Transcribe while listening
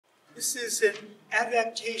This is an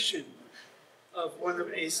adaptation of one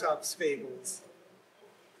of Aesop's fables.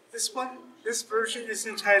 This version is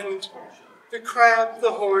entitled The Crab,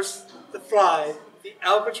 the Horse, the Fly, the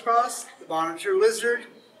Albatross, the Monitor Lizard,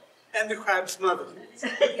 and the Crab's Mother.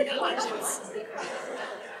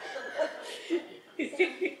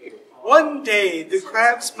 One day, the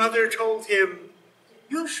Crab's mother told him,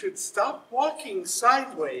 "You should stop walking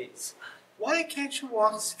sideways. Why can't you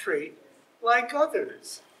walk straight like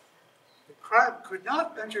others?" The Crab could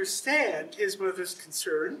not understand his mother's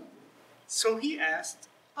concern, so he asked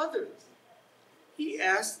others. He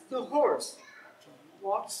asked the horse, "Can you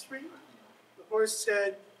walk straight?" The horse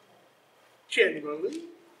said, "Generally,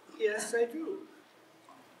 yes, I do."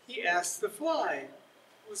 He asked the fly,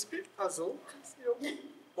 who was a bit puzzled, because they don't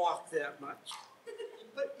walk that much.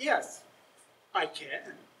 "But yes, I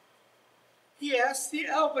can." He asked the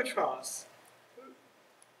albatross.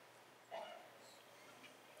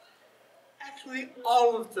 Actually,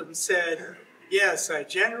 all of them said, "Yes, I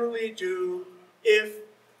generally do, if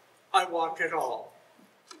I walk at all."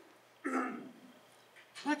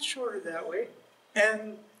 Much shorter that way.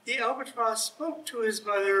 And the albatross spoke to his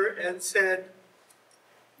mother and said,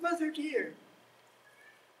 "Mother dear,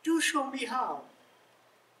 do show me how."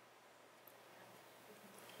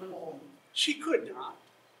 She could not,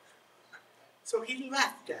 so he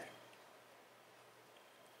laughed at her.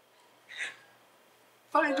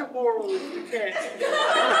 Find a moral if you can.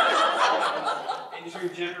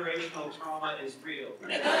 Intergenerational trauma is real.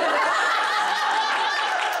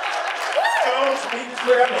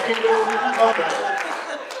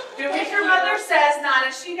 Do as your mother says, not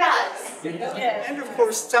as she does. And of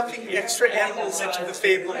course, stuffing extra animals into the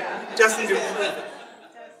fable doesn't improve it.